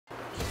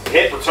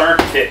hit, return,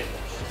 hit.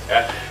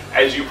 Okay?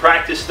 As you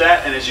practice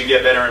that and as you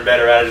get better and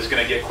better at it, it's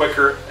going to get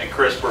quicker and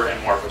crisper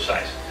and more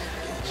precise.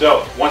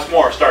 So once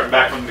more, starting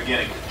back from the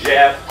beginning.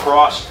 Jab,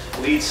 cross,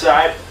 lead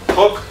side,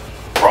 hook,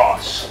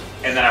 cross.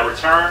 And then I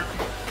return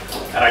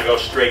and I go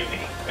straight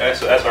knee. Okay?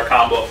 So that's our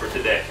combo for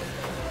today.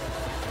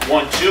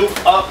 1, 2,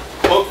 up,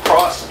 hook,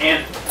 cross,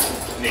 and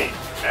knee.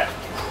 Okay?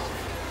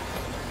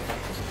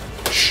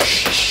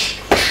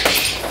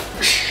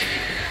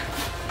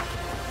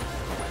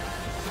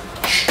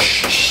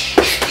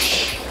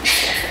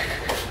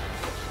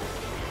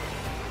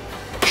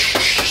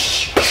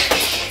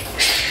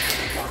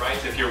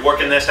 If you're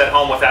working this at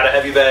home without a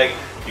heavy bag,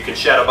 you can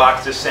shadow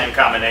box this same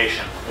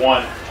combination.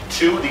 1,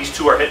 2, these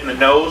two are hitting the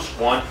nose.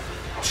 1,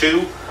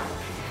 2,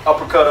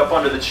 uppercut up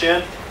under the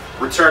chin,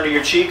 return to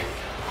your cheek,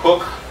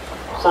 hook,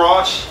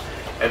 cross,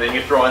 and then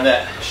you're throwing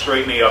that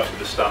straight knee up to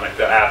the stomach,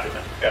 the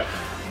abdomen. Okay?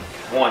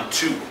 1,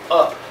 2,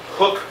 up,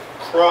 hook,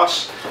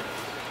 cross,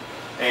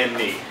 and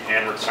knee,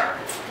 and return.